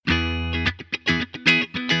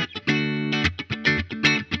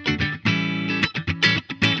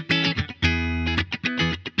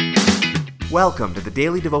Welcome to the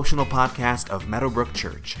daily devotional podcast of Meadowbrook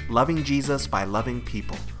Church, loving Jesus by loving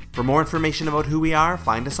people. For more information about who we are,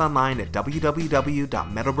 find us online at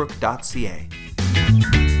www.meadowbrook.ca.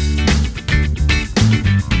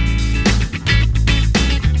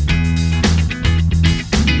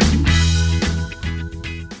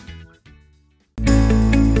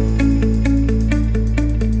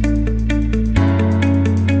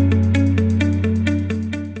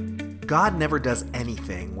 God never does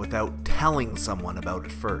anything without telling someone about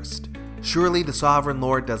it first. Surely the sovereign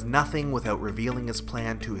Lord does nothing without revealing his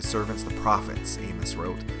plan to his servants the prophets, Amos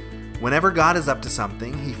wrote. Whenever God is up to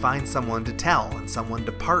something, he finds someone to tell and someone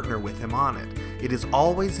to partner with him on it. It is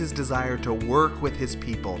always his desire to work with his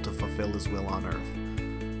people to fulfill his will on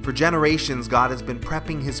earth. For generations, God has been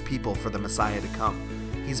prepping his people for the Messiah to come.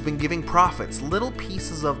 He's been giving prophets little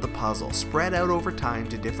pieces of the puzzle spread out over time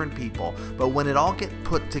to different people, but when it all gets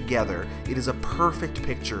put together, it is a perfect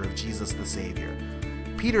picture of Jesus the Savior.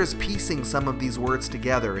 Peter is piecing some of these words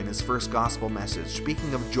together in his first gospel message,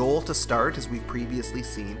 speaking of Joel to start, as we've previously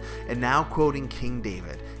seen, and now quoting King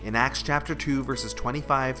David in Acts chapter 2, verses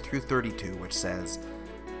 25 through 32, which says,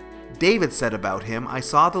 David said about him, I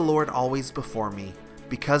saw the Lord always before me.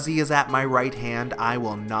 Because he is at my right hand, I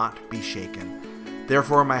will not be shaken.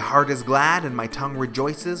 Therefore my heart is glad and my tongue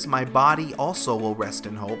rejoices. My body also will rest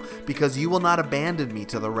in hope, because you will not abandon me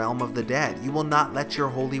to the realm of the dead. You will not let your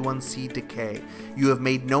Holy One see decay. You have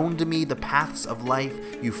made known to me the paths of life.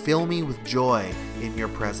 You fill me with joy in your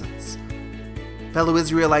presence. Fellow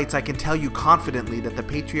Israelites, I can tell you confidently that the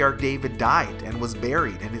patriarch David died and was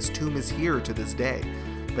buried, and his tomb is here to this day.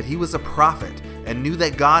 But he was a prophet and knew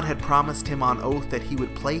that God had promised him on oath that he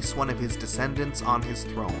would place one of his descendants on his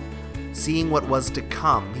throne. Seeing what was to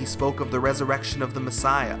come, he spoke of the resurrection of the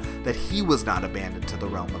Messiah, that he was not abandoned to the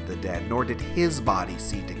realm of the dead, nor did his body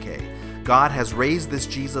see decay. God has raised this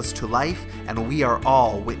Jesus to life, and we are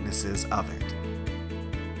all witnesses of it.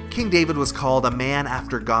 King David was called a man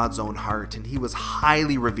after God's own heart, and he was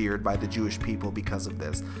highly revered by the Jewish people because of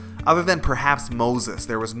this. Other than perhaps Moses,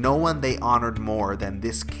 there was no one they honored more than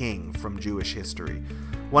this king from Jewish history.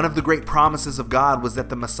 One of the great promises of God was that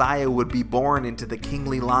the Messiah would be born into the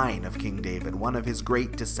kingly line of King David, one of his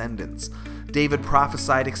great descendants. David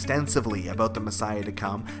prophesied extensively about the Messiah to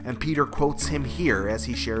come, and Peter quotes him here as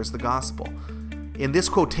he shares the gospel. In this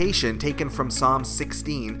quotation, taken from Psalm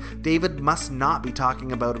 16, David must not be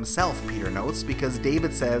talking about himself, Peter notes, because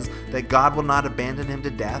David says that God will not abandon him to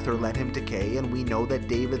death or let him decay, and we know that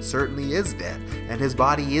David certainly is dead, and his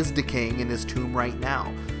body is decaying in his tomb right now.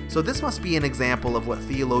 So this must be an example of what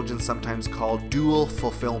theologians sometimes call dual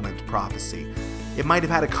fulfillment prophecy. It might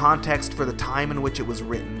have had a context for the time in which it was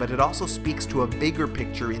written, but it also speaks to a bigger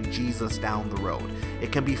picture in Jesus down the road.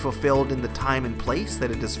 It can be fulfilled in the time and place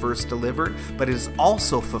that it is first delivered, but it is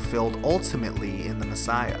also fulfilled ultimately in the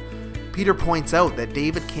Messiah. Peter points out that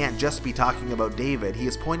David can't just be talking about David. He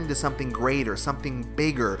is pointing to something greater, something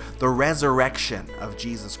bigger, the resurrection of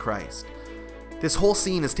Jesus Christ. This whole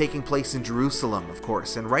scene is taking place in Jerusalem, of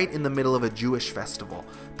course, and right in the middle of a Jewish festival.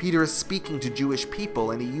 Peter is speaking to Jewish people,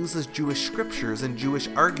 and he uses Jewish scriptures and Jewish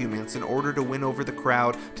arguments in order to win over the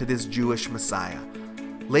crowd to this Jewish Messiah.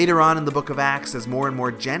 Later on in the book of Acts, as more and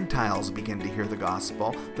more Gentiles begin to hear the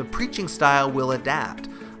gospel, the preaching style will adapt.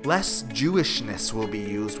 Less Jewishness will be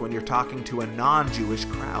used when you're talking to a non-Jewish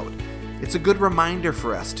crowd. It's a good reminder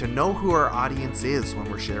for us to know who our audience is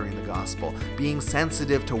when we're sharing the gospel, being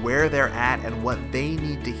sensitive to where they're at and what they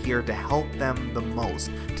need to hear to help them the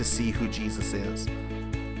most to see who Jesus is.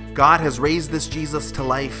 God has raised this Jesus to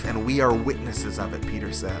life, and we are witnesses of it,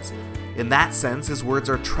 Peter says. In that sense, his words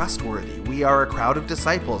are trustworthy. We are a crowd of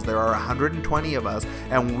disciples. There are 120 of us,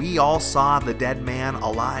 and we all saw the dead man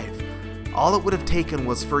alive. All it would have taken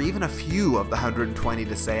was for even a few of the 120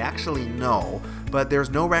 to say, actually no, but there's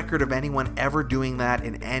no record of anyone ever doing that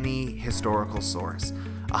in any historical source.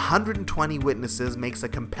 120 witnesses makes a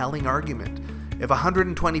compelling argument. If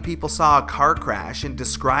 120 people saw a car crash and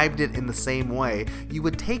described it in the same way, you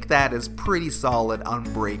would take that as pretty solid,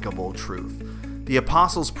 unbreakable truth. The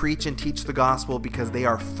apostles preach and teach the gospel because they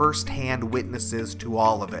are first-hand witnesses to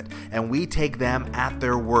all of it, and we take them at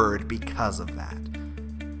their word because of that.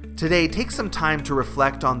 Today, take some time to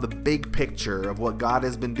reflect on the big picture of what God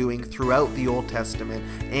has been doing throughout the Old Testament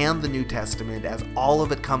and the New Testament as all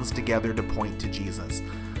of it comes together to point to Jesus.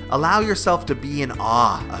 Allow yourself to be in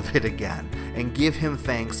awe of it again and give him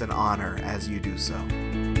thanks and honor as you do so.